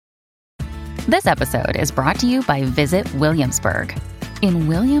This episode is brought to you by Visit Williamsburg. In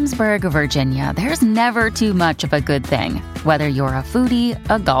Williamsburg, Virginia, there's never too much of a good thing. Whether you're a foodie,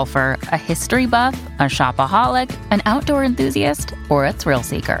 a golfer, a history buff, a shopaholic, an outdoor enthusiast, or a thrill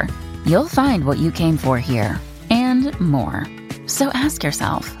seeker, you'll find what you came for here and more. So ask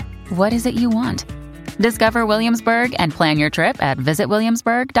yourself, what is it you want? Discover Williamsburg and plan your trip at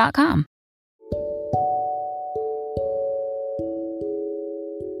visitwilliamsburg.com.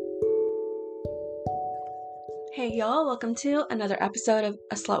 Hey y'all, welcome to another episode of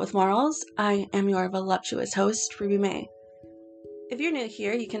A Slut with Morals. I am your voluptuous host, Ruby May. If you're new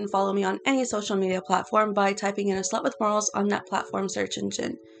here, you can follow me on any social media platform by typing in A Slut with Morals on that platform search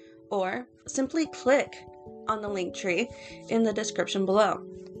engine, or simply click on the link tree in the description below.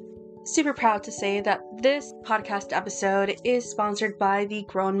 Super proud to say that this podcast episode is sponsored by the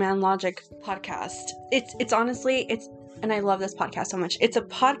Grown Man Logic podcast. It's honestly, and I love this podcast so much. It's a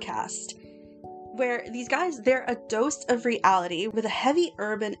podcast where these guys, they're a dose of reality with a heavy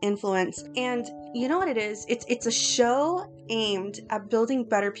urban influence. And you know what it is? It's a show aimed at building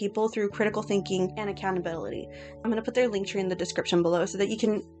better people through critical thinking and accountability. I'm going to put their link tree in the description below so that you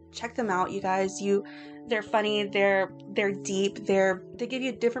can check them out, you guys. They're funny, they're deep, they give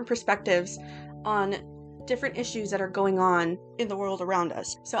you different perspectives on different issues that are going on in the world around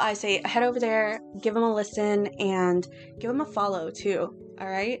us. So I say head over there, give them a listen, and give them a follow too, all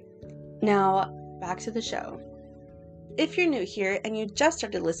right? Now, back to the show. If you're new here and you just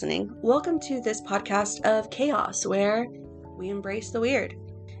started listening, welcome to this podcast of chaos where we embrace the weird.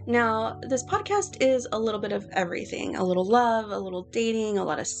 Now, this podcast is a little bit of everything. A little love, a little dating, a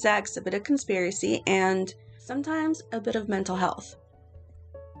lot of sex, a bit of conspiracy, and sometimes a bit of mental health.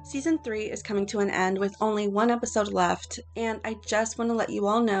 Season 3 is coming to an end with only one episode left, and I just want to let you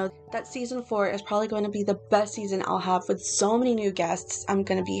all know that Season 4 is probably going to be the best season I'll have with so many new guests I'm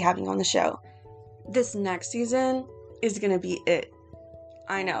going to be having on the show. This next season is going to be it.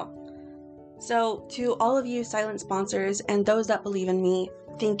 I know. So, to all of you silent sponsors and those that believe in me,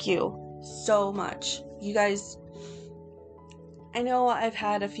 thank you so much. You guys, I know I've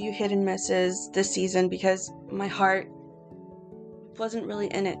had a few hit and misses this season because my heart wasn't really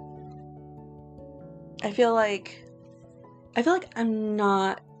in it. I feel like I'm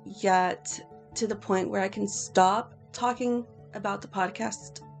not yet to the point where I can stop talking about the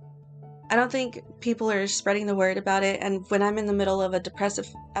podcast. I don't think people are spreading the word about it, and when I'm in the middle of a depressive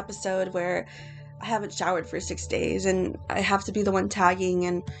episode where I haven't showered for 6 days and I have to be the one tagging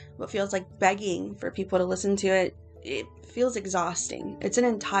and what feels like begging for people to listen to it, it feels exhausting. It's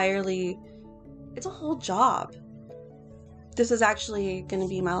a whole job. This is actually going to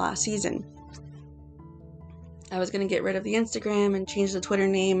be my last season. I was going to get rid of the Instagram and change the Twitter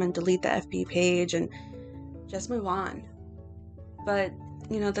name and delete the FB page and just move on. But,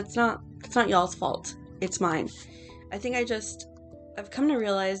 that's not y'all's fault. It's mine. I think I've come to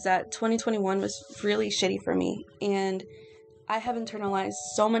realize that 2021 was really shitty for me, and I have internalized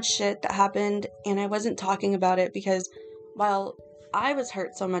so much shit that happened, and I wasn't talking about it because while I was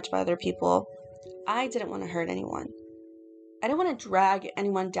hurt so much by other people, I didn't want to hurt anyone. I didn't want to drag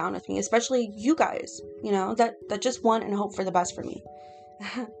anyone down with me, especially you guys, that just want and hope for the best for me.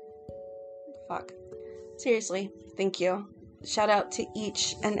 Fuck. Seriously, thank you. Shout out to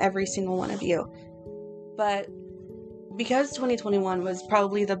each and every single one of you. But because 2021 was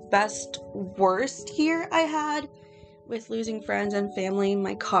probably the worst year I had, with losing friends and family,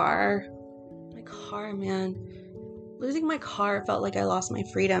 my car, man. Losing my car felt like I lost my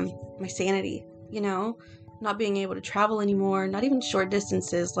freedom, my sanity, not being able to travel anymore, not even short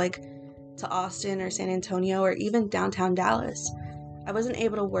distances like to Austin or San Antonio or even downtown Dallas. I wasn't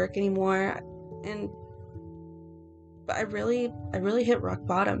able to work anymore, but I really hit rock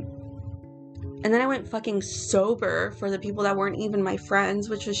bottom. And then I went fucking sober for the people that weren't even my friends,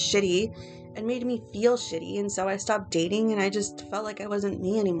 which was shitty and made me feel shitty. And so I stopped dating and I just felt like I wasn't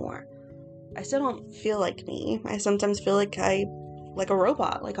me anymore. I still don't feel like me. I sometimes feel like a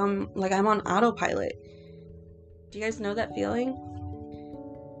robot, like I'm on autopilot. Do you guys know that feeling?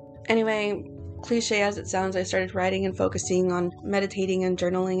 Anyway, cliche as it sounds, I started writing and focusing on meditating and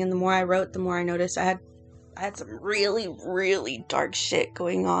journaling, and the more I wrote, the more I noticed I had some really, really dark shit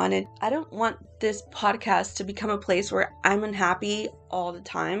going on, and I don't want this podcast to become a place where I'm unhappy all the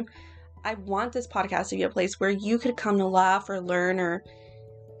time. I want this podcast to be a place where you could come to laugh or learn or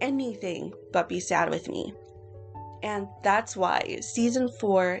anything but be sad with me. And that's why season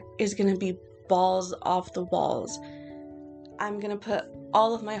 4 is going to be balls off the walls. I'm going to put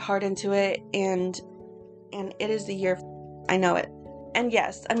all of my heart into it, and it is the year. I know it. And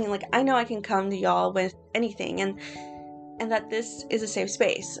yes, I mean, I know I can come to y'all with anything, and that this is a safe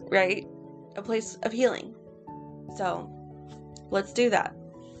space, right? a place of healing. So let's do that.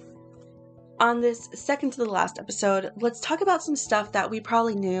 On this second to the last episode, let's talk about some stuff that we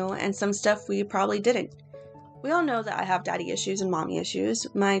probably knew and some stuff we probably didn't. We all know that I have daddy issues and mommy issues.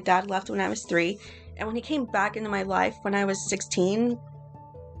 My dad left when I was 3, and when he came back into my life when I was 16,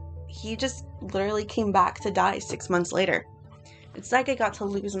 he just literally came back to die 6 months later. It's like I got to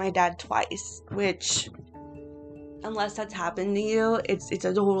lose my dad twice, which, unless that's happened to you, it's a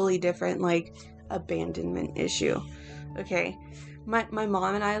totally different, like, abandonment issue. Okay? My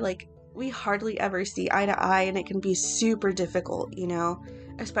mom and I, like, we hardly ever see eye to eye, and it can be super difficult, you know?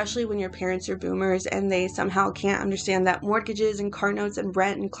 Especially when your parents are boomers and they somehow can't understand that mortgages and car notes and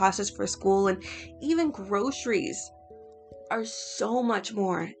rent and classes for school and even groceries are so much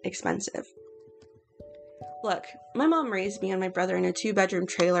more expensive. Look, my mom raised me and my brother in a 2-bedroom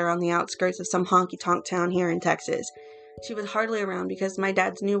trailer on the outskirts of some honky-tonk town here in Texas. She was hardly around because my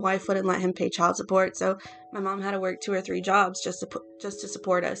dad's new wife wouldn't let him pay child support, so my mom had to work 2 or 3 jobs just to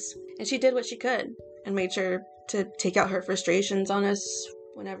support us. And she did what she could and made sure to take out her frustrations on us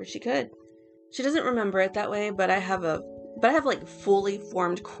whenever she could. She doesn't remember it that way, but I have like fully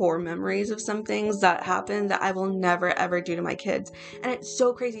formed core memories of some things that happened that I will never ever do to my kids. And it's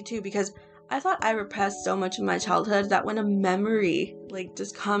so crazy too, because I thought I repressed so much of my childhood that when a memory like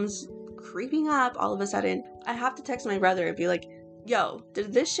just comes creeping up all of a sudden, I have to text my brother and be like, yo,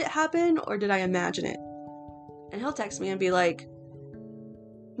 did this shit happen or did I imagine it? And he'll text me and be like,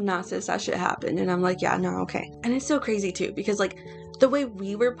 nah sis, that shit happened. And I'm like, yeah, no, okay. And it's so crazy too, because like the way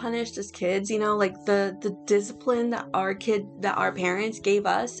we were punished as kids, you know, like the discipline that our parents gave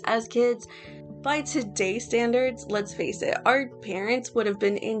us as kids, by today's standards, let's face it, our parents would have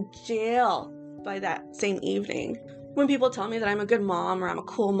been in jail by that same evening. When people tell me that I'm a good mom or I'm a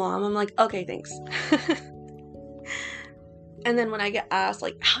cool mom, I'm like, okay, thanks. And then when I get asked,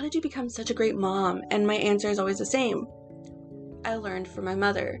 like, how did you become such a great mom? And my answer is always the same. I learned from my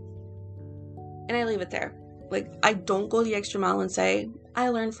mother. And I leave it there. Like, I don't go the extra mile and say, I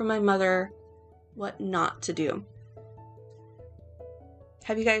learned from my mother what not to do.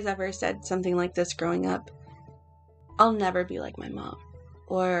 Have you guys ever said something like this growing up? I'll never be like my mom.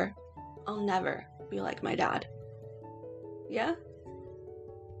 Or, I'll never be like my dad. Yeah?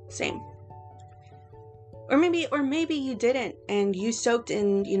 Same. Or maybe you didn't, and you soaked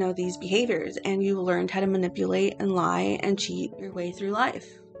in, you know, these behaviors, and you learned how to manipulate and lie and cheat your way through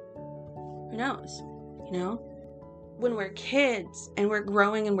life. Who knows? You know? When we're kids and we're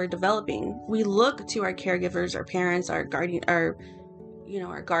growing and we're developing, we look to our caregivers, our parents, our guardians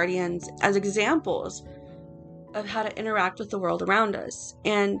as examples of how to interact with the world around us.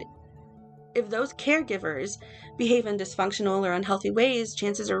 And if those caregivers behave in dysfunctional or unhealthy ways,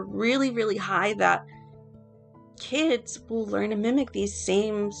 chances are really, really high that kids will learn to mimic these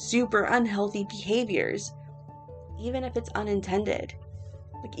same super unhealthy behaviors, even if it's unintended.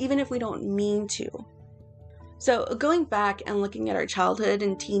 Like, even if we don't mean to. So going back and looking at our childhood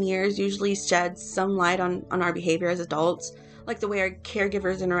and teen years usually sheds some light on our behavior as adults, like the way our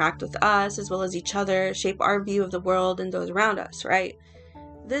caregivers interact with us as well as each other, shape our view of the world and those around us, right?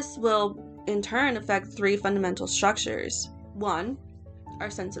 This will, in turn, affect 3 fundamental structures. 1,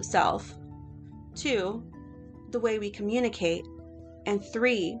 our sense of self. 2, the way we communicate. And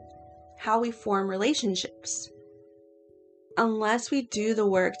 3, how we form relationships. Unless we do the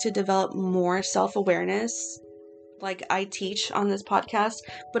work to develop more self-awareness, like I teach on this podcast,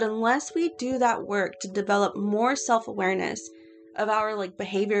 but unless we do that work to develop more self-awareness of our like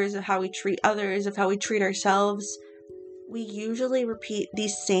behaviors, of how we treat others, of how we treat ourselves, we usually repeat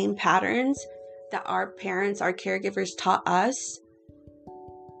these same patterns that our parents, our caregivers taught us.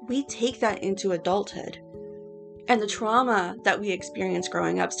 We take that into adulthood. And the trauma that we experience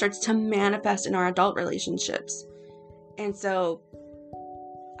growing up starts to manifest in our adult relationships. And so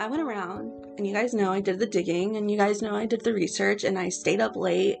I went around, and you guys know I did the digging, and you guys know I did the research, and I stayed up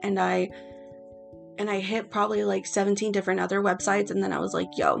late, and I hit probably like 17 different other websites, and then I was like,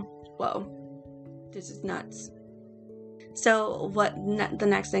 whoa, this is nuts. So the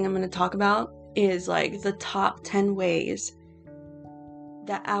next thing I'm going to talk about is like the top 10 ways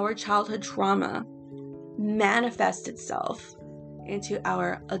that our childhood trauma manifests itself into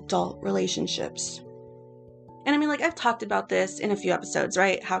our adult relationships. And I mean, like, I've talked about this in a few episodes,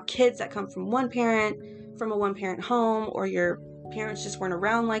 right? How kids that come from a one-parent home, or your parents just weren't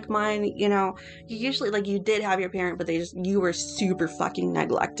around like mine, you know, you usually, like, you did have your parent, but you were super fucking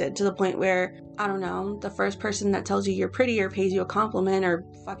neglected to the point where, I don't know, the first person that tells you you're pretty or pays you a compliment or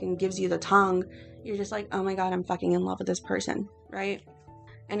fucking gives you the tongue, you're just like, oh my God, I'm fucking in love with this person, right?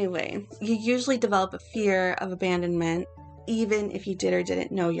 Anyway, you usually develop a fear of abandonment, even if you did or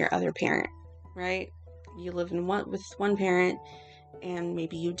didn't know your other parent. right? You live with one parent, and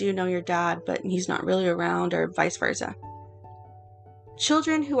maybe you do know your dad, but he's not really around, or vice versa.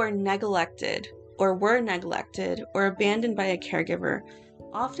 Children who are neglected or were neglected or abandoned by a caregiver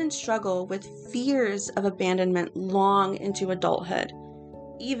often struggle with fears of abandonment long into adulthood,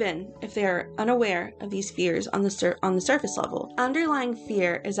 even if they are unaware of these fears on the surface level. Underlying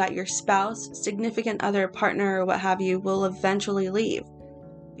fear is that your spouse, significant other, partner, or what have you will eventually leave.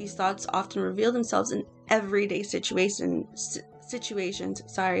 These thoughts often reveal themselves in everyday situations, such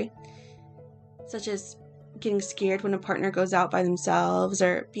as getting scared when a partner goes out by themselves,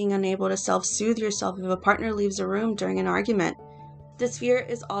 or being unable to self-soothe yourself if a partner leaves a room during an argument. This fear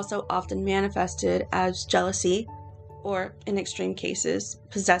is also often manifested as jealousy, or in extreme cases,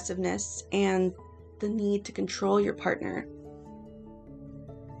 possessiveness, and the need to control your partner.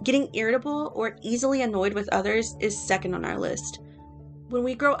 Getting irritable or easily annoyed with others is second on our list. When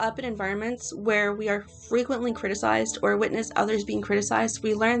we grow up in environments where we are frequently criticized or witness others being criticized,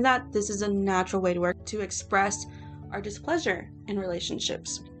 we learn that this is a natural way to express our displeasure in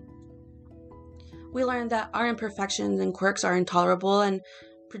relationships. We learn that our imperfections and quirks are intolerable and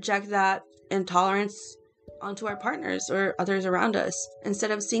project that intolerance onto our partners or others around us,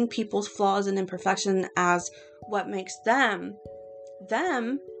 instead of seeing people's flaws and imperfection as what makes them.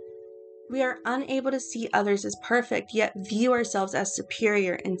 We are unable to see others as perfect, yet view ourselves as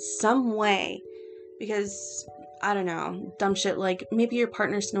superior in some way because, I don't know, dumb shit like maybe your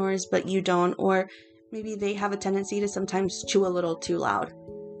partner snores but you don't, or maybe they have a tendency to sometimes chew a little too loud.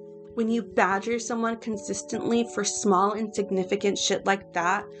 When you badger someone consistently for small, insignificant shit like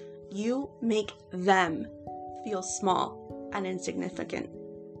that, you make them feel small and insignificant.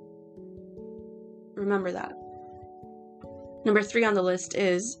 Remember that. Number 3 on the list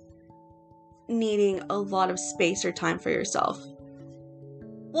is needing a lot of space or time for yourself.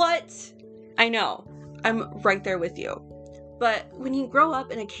 What? I know, I'm right there with you. But when you grow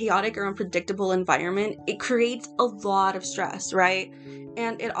up in a chaotic or unpredictable environment, it creates a lot of stress, right?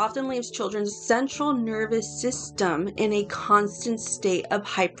 And it often leaves children's central nervous system in a constant state of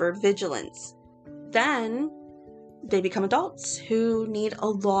hypervigilance. Then they become adults who need a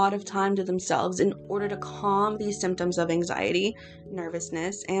lot of time to themselves in order to calm these symptoms of anxiety,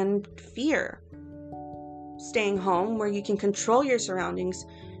 nervousness, and fear. Staying home where you can control your surroundings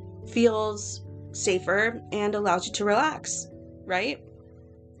feels safer and allows you to relax, right?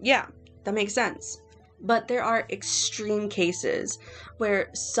 Yeah, that makes sense. But there are extreme cases where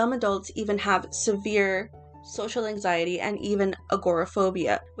some adults even have severe social anxiety and even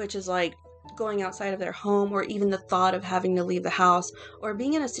agoraphobia, which is like going outside of their home, or even the thought of having to leave the house, or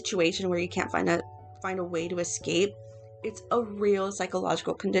being in a situation where you can't find a way to escape. It's a real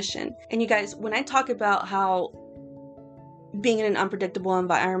psychological condition. And you guys, when I talk about how being in an unpredictable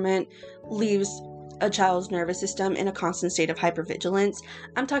environment leaves a child's nervous system in a constant state of hypervigilance,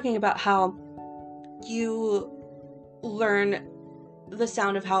 I'm talking about how you learn the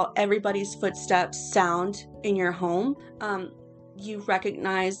sound of how everybody's footsteps sound in your home. You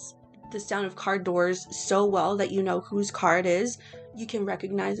recognize the sound of car doors so well that you know whose car it is. You can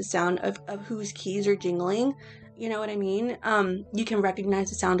recognize the sound of whose keys are jingling. You know what I mean? You can recognize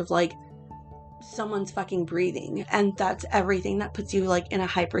the sound of like someone's fucking breathing, and that's everything that puts you like in a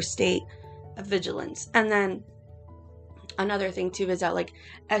hyper state of vigilance. And then another thing too is that like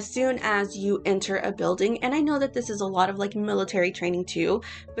as soon as you enter a building, and I know that this is a lot of like military training too,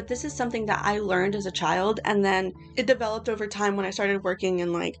 but this is something that I learned as a child, and then it developed over time when I started working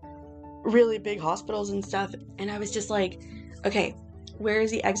in like really big hospitals and stuff. And I was just like, okay, where is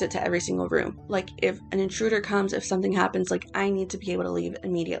the exit to every single room? Like if an intruder comes, if something happens, like I need to be able to leave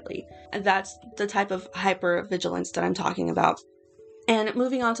immediately. And that's the type of hyper vigilance that I'm talking about. And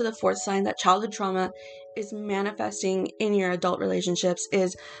moving on to the 4th sign that childhood trauma is manifesting in your adult relationships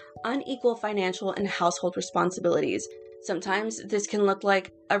is unequal financial and household responsibilities. Sometimes this can look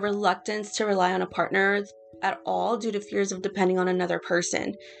like a reluctance to rely on a partner at all due to fears of depending on another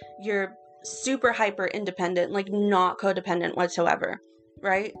person. You're super hyper independent, like not codependent whatsoever,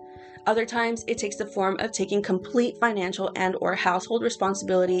 right? Other times it takes the form of taking complete financial and or household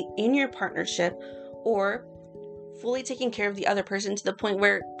responsibility in your partnership, or fully taking care of the other person to the point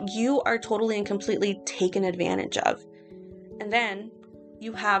where you are totally and completely taken advantage of. And then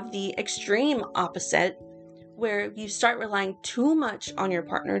you have the extreme opposite, where you start relying too much on your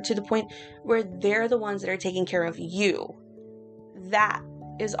partner to the point where they're the ones that are taking care of you. That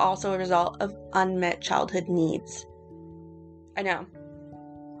is also a result of unmet childhood needs. I know.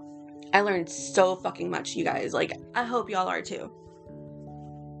 I learned so fucking much, you guys. Like, I hope y'all are too.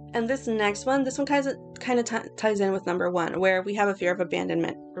 And this next one, kind of ties in with number 1, where we have a fear of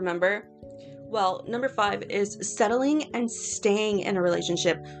abandonment. Remember? Well, number 5 is settling and staying in a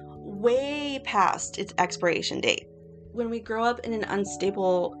relationship way past its expiration date. When we grow up in an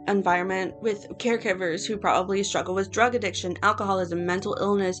unstable environment with caregivers who probably struggle with drug addiction, alcoholism, mental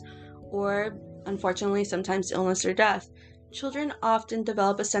illness, or unfortunately sometimes illness or death, children often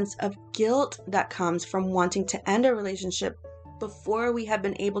develop a sense of guilt that comes from wanting to end a relationship before we have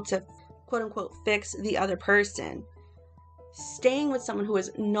been able to quote-unquote fix the other person. Staying with someone who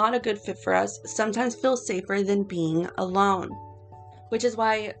is not a good fit for us sometimes feels safer than being alone, which is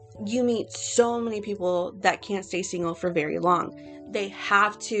why you meet so many people that can't stay single for very long. They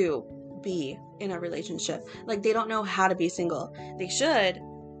have to be in a relationship. Like, they don't know how to be single. They should,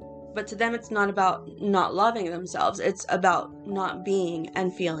 but to them it's not about not loving themselves. It's about not being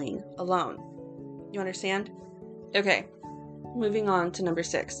and feeling alone. You understand? Okay, moving on to number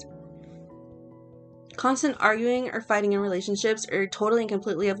 6. Constant arguing or fighting in relationships, or totally and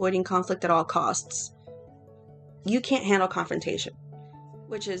completely avoiding conflict at all costs. You can't handle confrontation,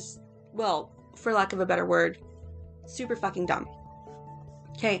 which is, well, for lack of a better word, super fucking dumb.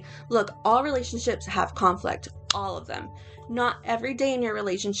 Okay, look, all relationships have conflict, all of them. Not every day in your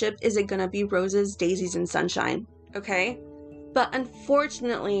relationship is it gonna be roses, daisies, and sunshine, okay? But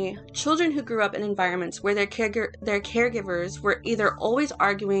unfortunately, children who grew up in environments where their caregivers were either always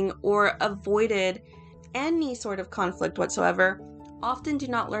arguing or avoided any sort of conflict whatsoever often do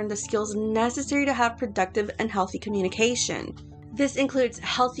not learn the skills necessary to have productive and healthy communication. This includes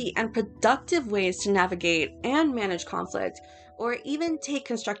healthy and productive ways to navigate and manage conflict, or even take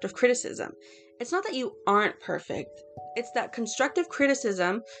constructive criticism. It's not that you aren't perfect. It's that constructive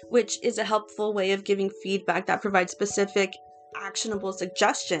criticism, which is a helpful way of giving feedback that provides specific, actionable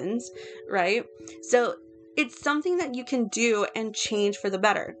suggestions, right? So it's something that you can do and change for the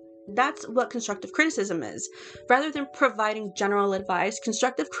better. That's what constructive criticism is. Rather than providing general advice,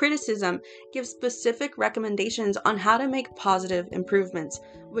 constructive criticism gives specific recommendations on how to make positive improvements,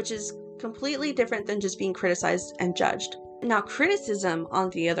 which is completely different than just being criticized and judged. Now, criticism, on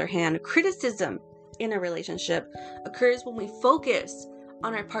the other hand, criticism in a relationship occurs when we focus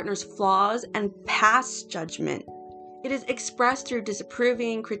on our partner's flaws and pass judgment. It is expressed through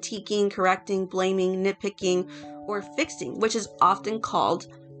disapproving, critiquing, correcting, blaming, nitpicking, or fixing, which is often called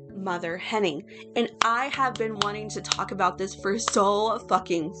mother henning. And I have been wanting to talk about this for so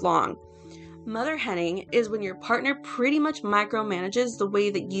fucking long. Mother henning is when your partner pretty much micromanages the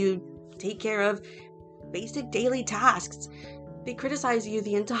way that you take care of basic daily tasks. They criticize you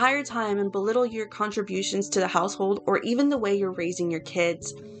the entire time and belittle your contributions to the household or even the way you're raising your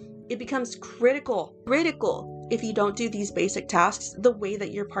kids. It becomes critical if you don't do these basic tasks the way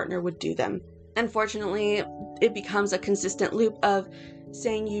that your partner would do them. Unfortunately, it becomes a consistent loop of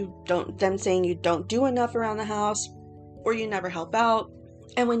saying you don't do enough around the house, or you never help out.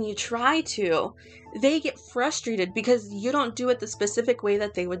 And when you try to, they get frustrated because you don't do it the specific way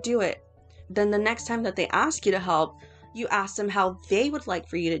that they would do it. Then the next time that they ask you to help, you ask them how they would like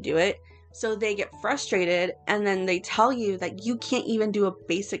for you to do it. So they get frustrated, and then they tell you that you can't even do a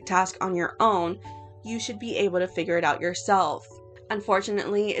basic task on your own. You should be able to figure it out yourself.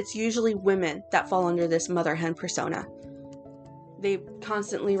 Unfortunately, it's usually women that fall under this mother hen persona. They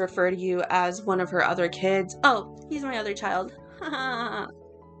constantly refer to you as one of her other kids. Oh, he's my other child. That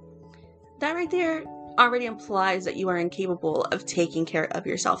right there already implies that you are incapable of taking care of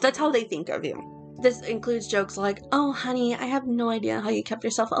yourself. That's how they think of you. This includes jokes like, "Oh, honey, I have no idea how you kept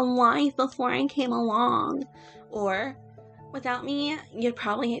yourself alive before I came along." Or, "Without me, you'd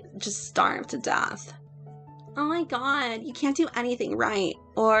probably just starve to death." "Oh my God, you can't do anything right."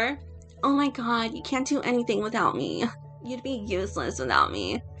 Or, "Oh my God, you can't do anything without me. You'd be useless without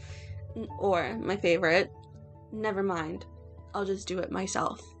me." Or, my favorite, "Never mind, I'll just do it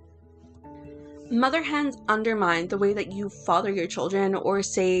myself." Mother hens undermine the way that you father your children, or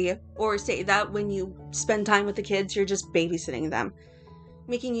say that when you spend time with the kids, you're just babysitting them,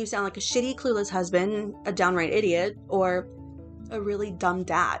 making you sound like a shitty, clueless husband, a downright idiot, or a really dumb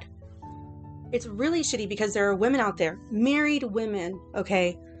dad. It's really shitty because there are women out there, married women,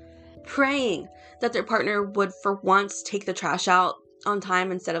 okay, praying that their partner would for once take the trash out on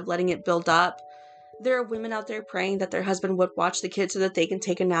time instead of letting it build up. There are women out there praying that their husband would watch the kids so that they can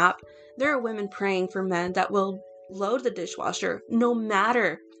take a nap. There are women praying for men that will load the dishwasher, no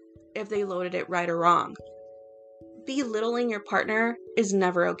matter if they loaded it right or wrong. Belittling your partner is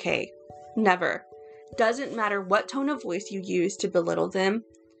never okay. Never. Doesn't matter what tone of voice you use to belittle them.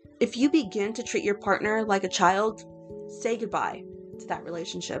 If you begin to treat your partner like a child, say goodbye to that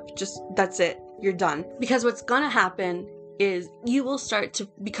relationship. That's it. You're done. Because what's gonna happen is you will start to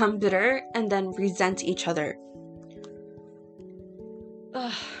become bitter and then resent each other.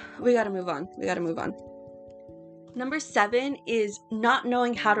 We gotta move on. Number 7 is not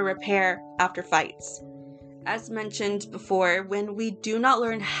knowing how to repair after fights. As mentioned before, when we do not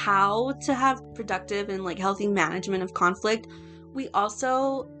learn how to have productive and healthy management of conflict, we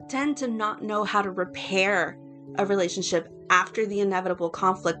also tend to not know how to repair a relationship after the inevitable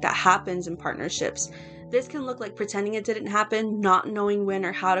conflict that happens in partnerships. This can look like pretending it didn't happen, not knowing when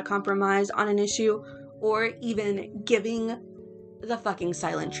or how to compromise on an issue, or even giving the fucking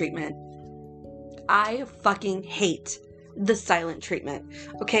silent treatment. I fucking hate the silent treatment,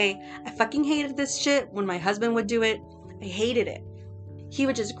 okay? I fucking hated this shit when my husband would do it. I hated it. He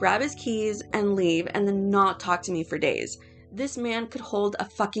would just grab his keys and leave and then not talk to me for days. This man could hold a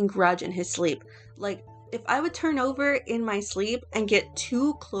fucking grudge in his sleep. If I would turn over in my sleep and get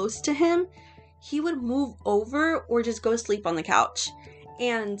too close to him, he would move over or just go sleep on the couch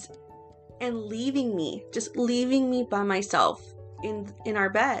and leaving me by myself in our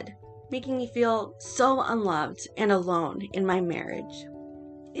bed, making me feel so unloved and alone in my marriage.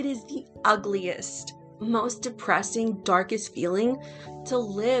 It is the ugliest, most depressing, darkest feeling to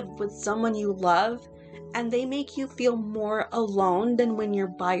live with someone you love and they make you feel more alone than when you're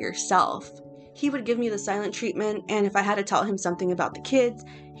by yourself. He would give me the silent treatment, and if I had to tell him something about the kids,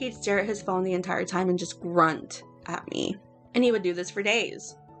 he'd stare at his phone the entire time and just grunt at me. And he would do this for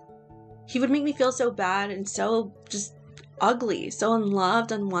days. He would make me feel so bad and so just ugly, so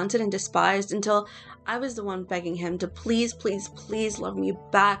unloved, unwanted, and despised until I was the one begging him to please, please, please love me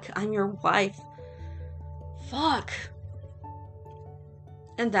back. I'm your wife. Fuck.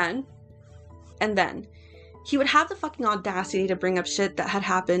 And then, he would have the fucking audacity to bring up shit that had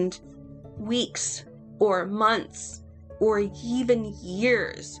happened weeks or months or even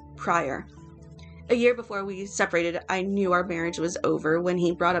years prior. A year before we separated, I knew our marriage was over when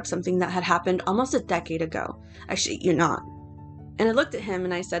he brought up something that had happened almost a decade ago. I shit you not. And I looked at him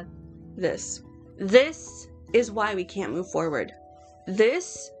and I said, This is why we can't move forward.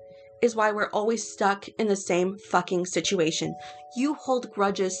 This is why we're always stuck in the same fucking situation. You hold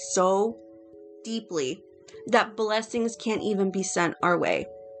grudges so deeply that blessings can't even be sent our way.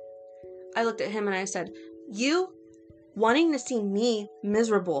 I looked at him and I said, you wanting to see me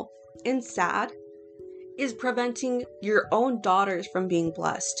miserable and sad is preventing your own daughters from being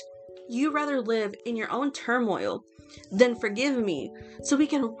blessed. You rather live in your own turmoil than forgive me so we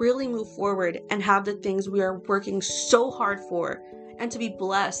can really move forward and have the things we are working so hard for and to be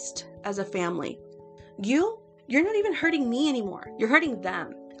blessed as a family. You're not even hurting me anymore. You're hurting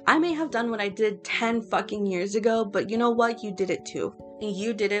them. I may have done what I did 10 fucking years ago, but you know what? You did it too. And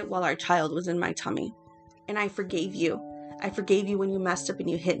you did it while our child was in my tummy. And I forgave you. I forgave you when you messed up and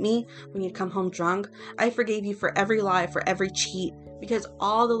you hit me, when you'd come home drunk. I forgave you for every lie, for every cheat, because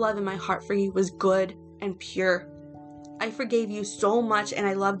all the love in my heart for you was good and pure. I forgave you so much and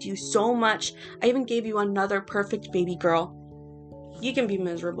I loved you so much. I even gave you another perfect baby girl. You can be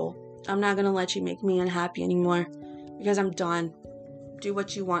miserable. I'm not gonna let you make me unhappy anymore because I'm done. Do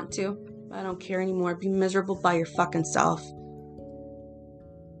what you want to. I don't care anymore. Be miserable by your fucking self.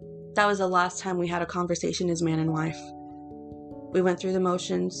 That was the last time we had a conversation as man and wife. We went through the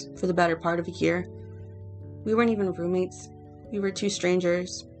motions for the better part of a year. We weren't even roommates. We were two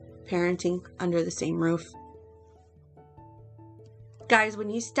strangers, parenting under the same roof. Guys,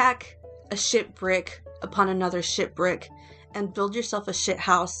 when you stack a shit brick upon another shit brick and build yourself a shit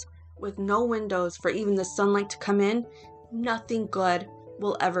house with no windows for even the sunlight to come in, nothing good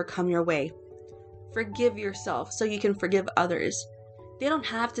will ever come your way. Forgive yourself so you can forgive others. They don't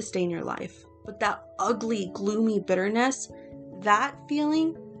have to stay in your life, but that ugly, gloomy bitterness, that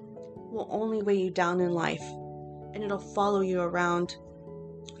feeling will only weigh you down in life, and it'll follow you around.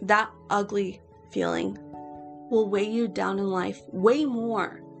 That ugly feeling will weigh you down in life way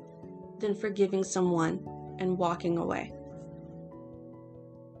more than forgiving someone and walking away.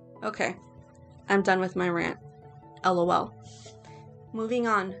 Okay, I'm done with my rant. LOL. Moving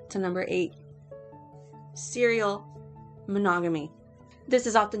on to number 8. Serial monogamy. This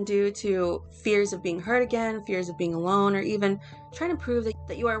is often due to fears of being hurt again, fears of being alone, or even trying to prove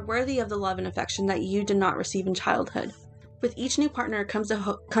that you are worthy of the love and affection that you did not receive in childhood. With each new partner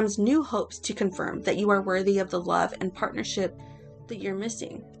comes new hopes to confirm that you are worthy of the love and partnership that you're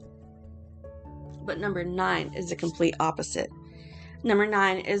missing. But number 9 is the complete opposite. Number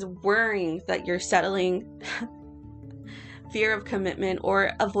 9 is worrying that you're settling, fear of commitment,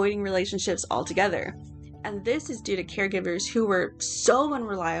 or avoiding relationships altogether. And this is due to caregivers who were so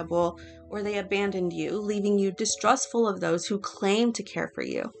unreliable or they abandoned you, leaving you distrustful of those who claim to care for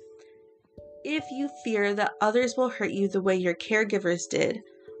you. If you fear that others will hurt you the way your caregivers did,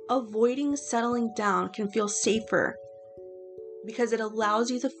 avoiding settling down can feel safer because it allows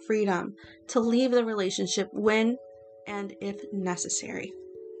you the freedom to leave the relationship when and if necessary.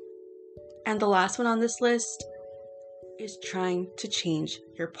 And the last one on this list is trying to change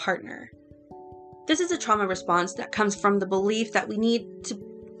your partner. This is a trauma response that comes from the belief that we need to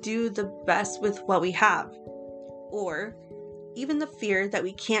do the best with what we have, or even the fear that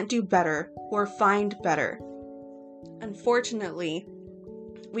we can't do better or find better. Unfortunately,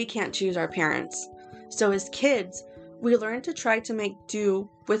 we can't choose our parents. So as kids, we learn to try to make do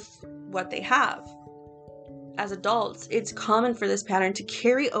with what they have. As adults, it's common for this pattern to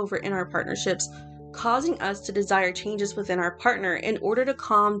carry over in our partnerships, causing us to desire changes within our partner in order to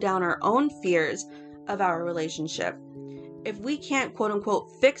calm down our own fears of our relationship. If we can't quote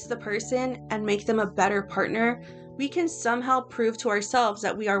unquote fix the person and make them a better partner, we can somehow prove to ourselves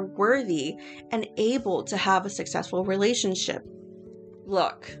that we are worthy and able to have a successful relationship.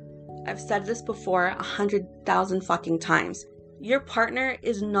 Look, I've said this before 100,000 fucking times. Your partner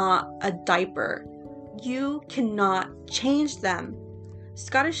is not a diaper. You cannot change them.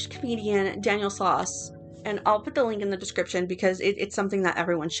 Scottish comedian Daniel Sloss, and I'll put the link in the description because it's something that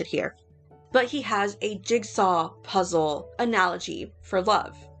everyone should hear. But he has a jigsaw puzzle analogy for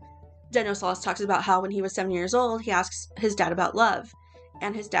love. Daniel Sloss talks about how when he was 7 years old, he asks his dad about love.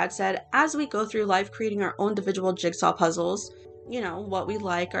 And his dad said, as we go through life creating our own individual jigsaw puzzles, what we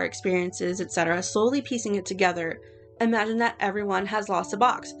like, our experiences, etc., slowly piecing it together, imagine that everyone has lost a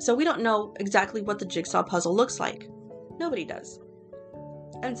box. So we don't know exactly what the jigsaw puzzle looks like. Nobody does.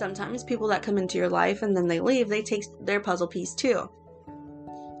 And sometimes people that come into your life and then they leave, they take their puzzle piece too.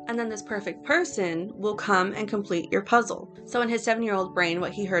 And then this perfect person will come and complete your puzzle. So in his 7-year-old brain,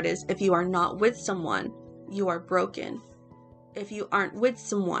 what he heard is, if you are not with someone, you are broken. If you aren't with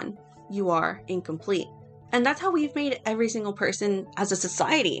someone, you are incomplete. And that's how we've made every single person as a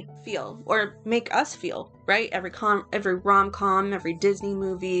society feel, or make us feel, right? Every rom-com, every Disney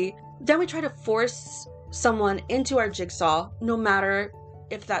movie. Then we try to force someone into our jigsaw, no matter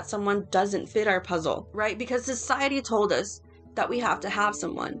if that someone doesn't fit our puzzle, right? Because society told us that we have to have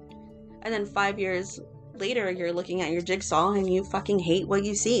someone. And then 5 years later, you're looking at your jigsaw and you fucking hate what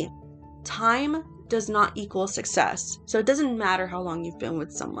you see. Time does not equal success. So it doesn't matter how long you've been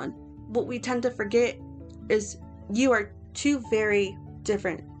with someone. What we tend to forget is you are two very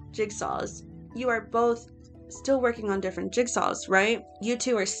different jigsaws. You are both still working on different jigsaws, right? You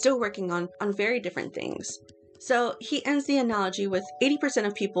two are still working on very different things. So he ends the analogy with 80%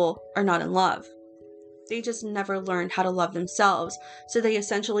 of people are not in love. They just never learned how to love themselves, so they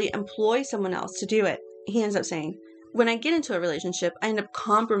essentially employ someone else to do it. He ends up saying, when I get into a relationship, I end up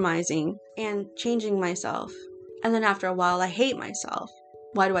compromising and changing myself. And then after a while, I hate myself.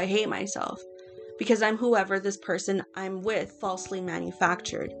 Why do I hate myself? Because I'm whoever this person I'm with falsely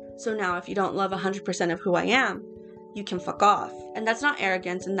manufactured. So now if you don't love 100% of who I am, you can fuck off. And that's not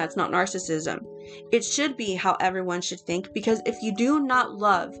arrogance and that's not narcissism. It should be how everyone should think, because if you do not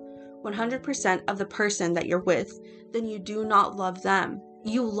love 100% of the person that you're with, then you do not love them.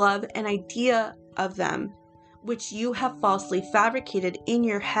 You love an idea of them, which you have falsely fabricated in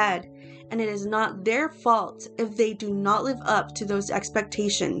your head, and it is not their fault if they do not live up to those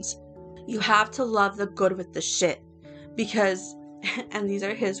expectations. You have to love the good with the shit, because, and these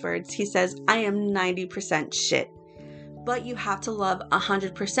are his words, he says, I am 90% shit, but you have to love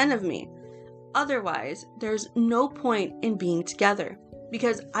 100% of me. Otherwise, there's no point in being together.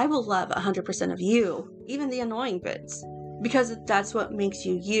 Because I will love 100% of you, even the annoying bits, because that's what makes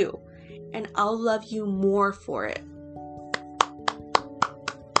you you, and I'll love you more for it.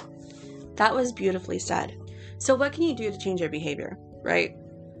 That was beautifully said. So what can you do to change your behavior, right?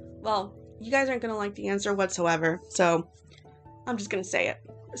 Well, you guys aren't going to like the answer whatsoever, so I'm just going to say it.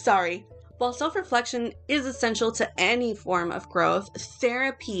 Sorry. While self-reflection is essential to any form of growth,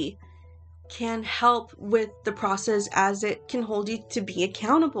 therapy can help with the process, as it can hold you to be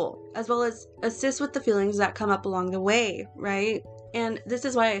accountable, as well as assist with the feelings that come up along the way, right? And this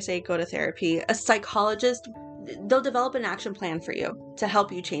is why I say go to therapy. A psychologist, they'll develop an action plan for you to help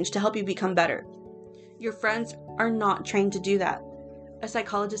you change, to help you become better. Your friends are not trained to do that. A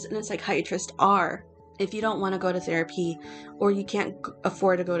psychologist and a psychiatrist are. If you don't want to go to therapy, or you can't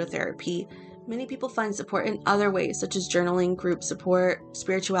afford to go to therapy, many people find support in other ways, such as journaling, group support,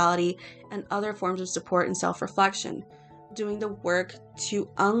 spirituality, and other forms of support and self-reflection. Doing the work to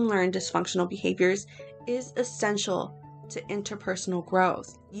unlearn dysfunctional behaviors is essential to interpersonal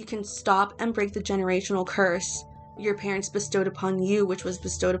growth. You can stop and break the generational curse your parents bestowed upon you, which was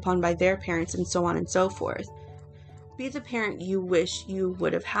bestowed upon by their parents, and so on and so forth. Be the parent you wish you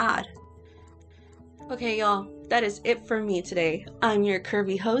would have had. Okay, y'all, that is it for me today. I'm your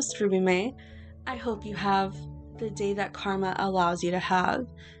curvy host, Ruby May. I hope you have the day that karma allows you to have.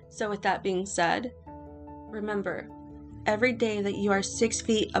 So with that being said, remember, every day that you are 6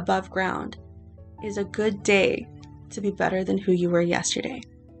 feet above ground is a good day to be better than who you were yesterday.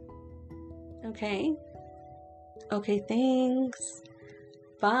 Okay? Okay, thanks.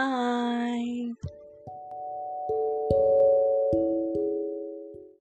 Bye.